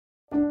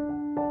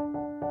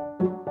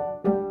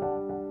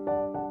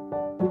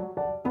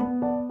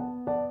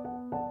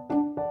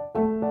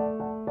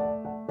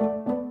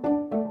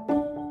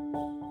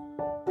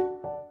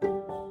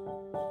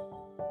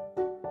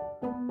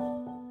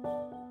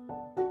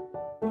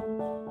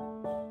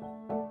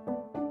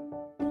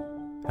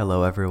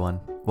Hello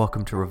everyone,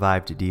 welcome to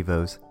Revived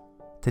Devos.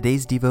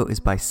 Today's Devo is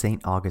by St.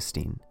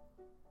 Augustine.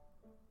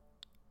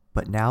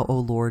 But now, O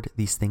Lord,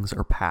 these things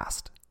are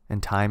past,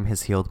 and time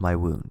has healed my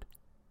wound.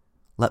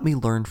 Let me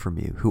learn from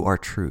you, who are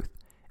truth,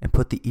 and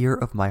put the ear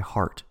of my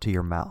heart to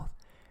your mouth,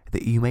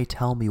 that you may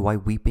tell me why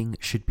weeping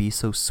should be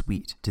so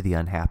sweet to the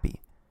unhappy.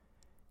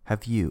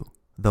 Have you,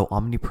 though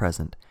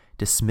omnipresent,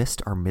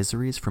 dismissed our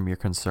miseries from your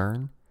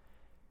concern?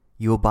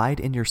 You abide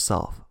in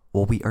yourself,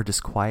 while we are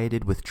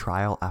disquieted with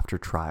trial after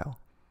trial.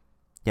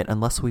 Yet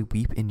unless we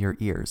weep in your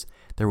ears,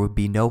 there would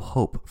be no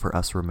hope for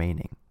us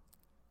remaining.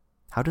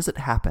 How does it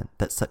happen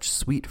that such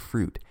sweet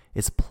fruit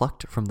is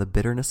plucked from the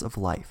bitterness of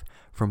life,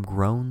 from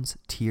groans,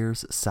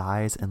 tears,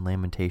 sighs, and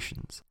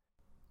lamentations?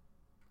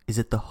 Is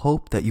it the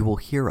hope that you will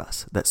hear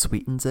us that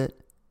sweetens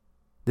it?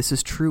 This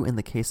is true in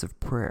the case of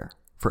prayer,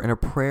 for in a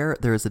prayer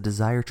there is a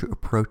desire to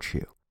approach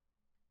you.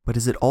 But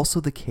is it also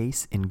the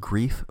case in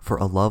grief for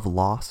a love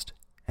lost,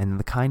 and in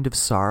the kind of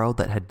sorrow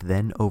that had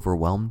then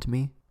overwhelmed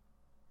me?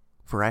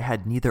 For I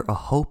had neither a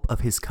hope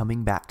of his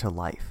coming back to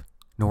life,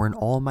 nor in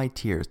all my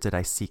tears did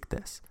I seek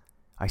this.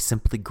 I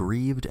simply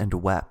grieved and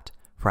wept,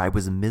 for I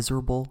was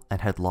miserable and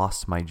had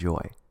lost my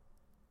joy.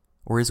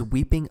 Or is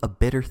weeping a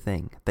bitter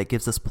thing that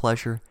gives us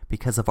pleasure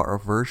because of our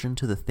aversion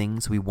to the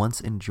things we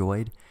once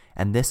enjoyed,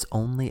 and this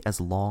only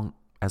as long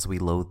as we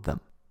loathe them?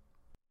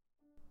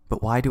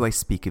 But why do I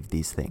speak of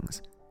these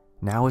things?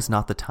 Now is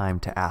not the time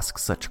to ask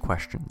such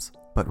questions,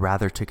 but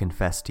rather to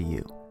confess to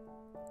you.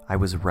 I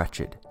was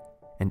wretched,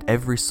 and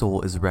every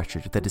soul is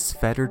wretched that is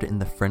fettered in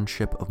the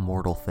friendship of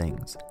mortal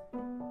things.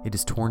 It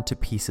is torn to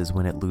pieces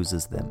when it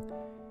loses them,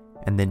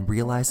 and then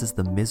realizes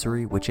the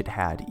misery which it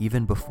had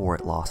even before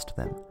it lost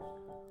them.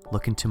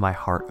 Look into my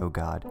heart, O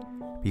God.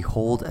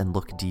 Behold and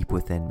look deep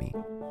within me,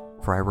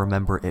 for I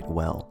remember it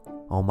well.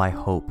 O my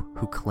hope,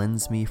 who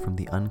cleanse me from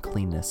the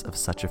uncleanness of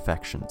such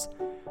affections,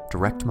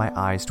 direct my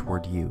eyes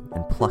toward you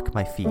and pluck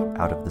my feet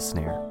out of the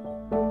snare.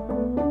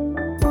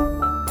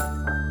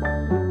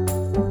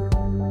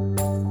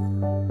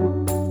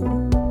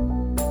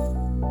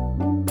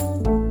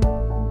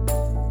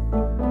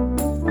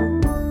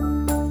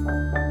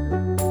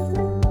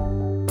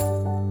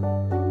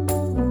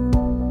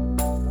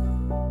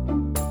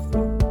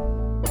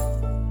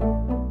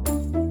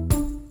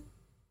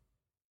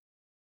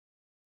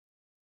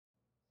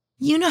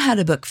 You know how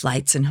to book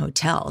flights and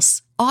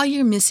hotels. All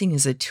you're missing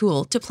is a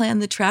tool to plan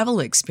the travel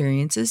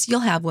experiences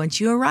you'll have once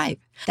you arrive.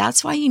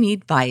 That's why you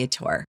need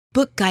Viator.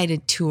 Book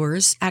guided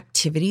tours,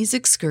 activities,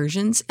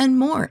 excursions, and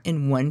more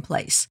in one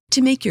place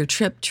to make your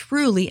trip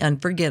truly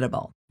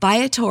unforgettable.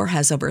 Viator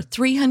has over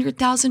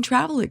 300,000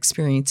 travel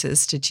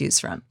experiences to choose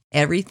from.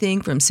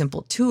 Everything from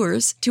simple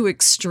tours to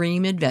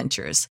extreme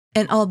adventures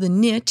and all the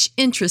niche,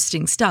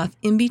 interesting stuff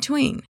in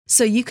between.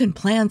 So you can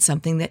plan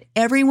something that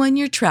everyone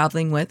you're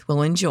traveling with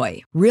will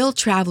enjoy. Real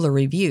traveler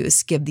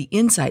reviews give the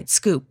inside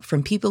scoop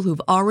from people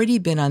who've already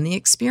been on the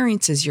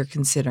experiences you're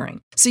considering.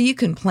 So you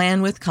can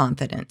plan with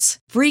confidence.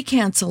 Free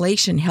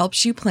cancellation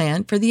helps you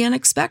plan for the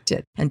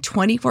unexpected. And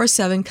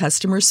 24/7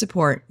 customer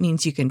support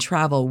means you can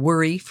travel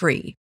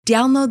worry-free.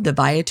 Download the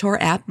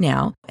Viator app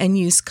now and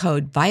use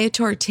code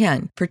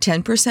Viator10 for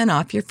 10%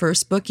 off your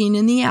first booking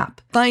in the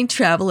app. Find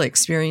travel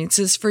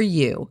experiences for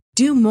you.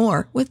 Do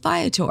more with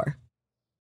Viator.